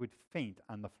 and guys would faint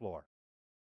on the floor.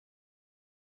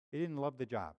 He didn't love the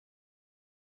job,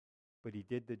 but he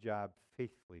did the job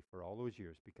faithfully for all those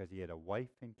years because he had a wife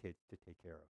and kids to take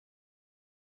care of.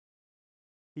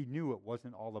 He knew it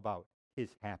wasn't all about his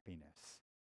happiness.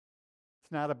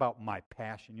 It's not about my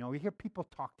passion. You know, we hear people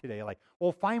talk today like,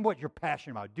 well, find what you're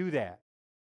passionate about. Do that.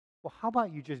 Well, how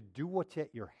about you just do what's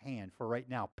at your hand for right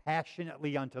now,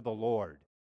 passionately unto the Lord?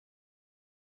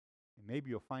 And maybe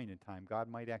you'll find in time God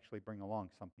might actually bring along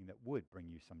something that would bring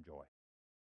you some joy.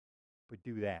 But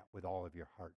do that with all of your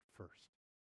heart first.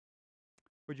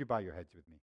 Would you bow your heads with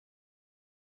me?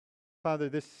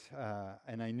 Father,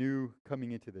 and I knew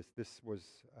coming into this was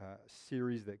a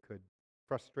series that could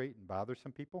frustrate and bother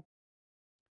some people,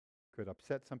 could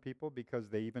upset some people because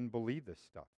they even believe this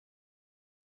stuff.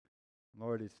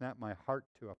 Lord, it's not my heart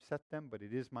to upset them, but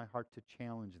it is my heart to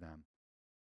challenge them.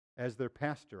 As their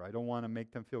pastor, I don't want to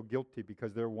make them feel guilty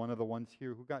because they're one of the ones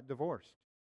here who got divorced.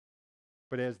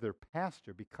 But as their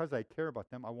pastor, because I care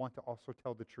about them, I want to also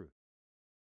tell the truth.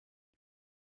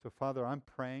 So, Father, I'm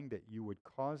praying that you would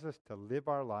cause us to live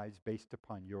our lives based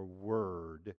upon your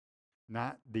word,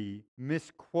 not the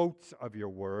misquotes of your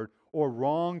word or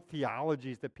wrong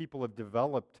theologies that people have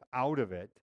developed out of it,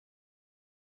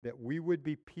 that we would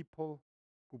be people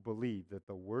who believe that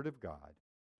the word of God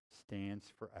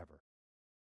stands forever.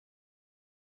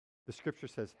 The scripture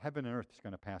says heaven and earth is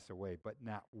going to pass away, but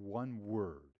not one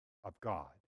word of God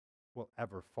will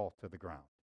ever fall to the ground.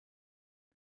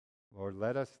 Lord,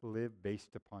 let us live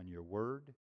based upon your word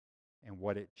and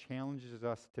what it challenges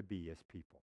us to be as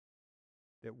people,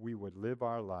 that we would live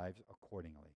our lives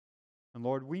accordingly. And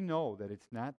Lord, we know that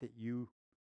it's not that you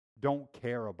don't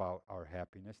care about our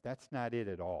happiness. That's not it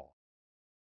at all.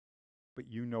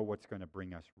 But you know what's going to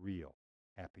bring us real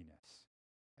happiness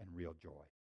and real joy.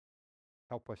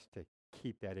 Help us to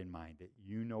keep that in mind, that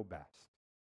you know best,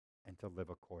 and to live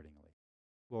accordingly.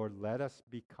 Lord, let us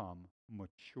become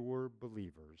mature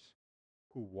believers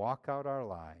who walk out our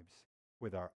lives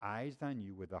with our eyes on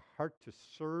you, with a heart to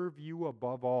serve you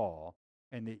above all,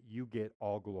 and that you get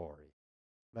all glory.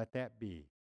 Let that be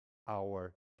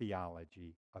our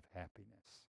theology of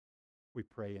happiness. We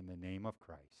pray in the name of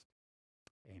Christ.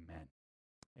 Amen.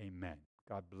 Amen.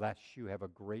 God bless you. Have a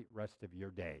great rest of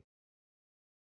your day.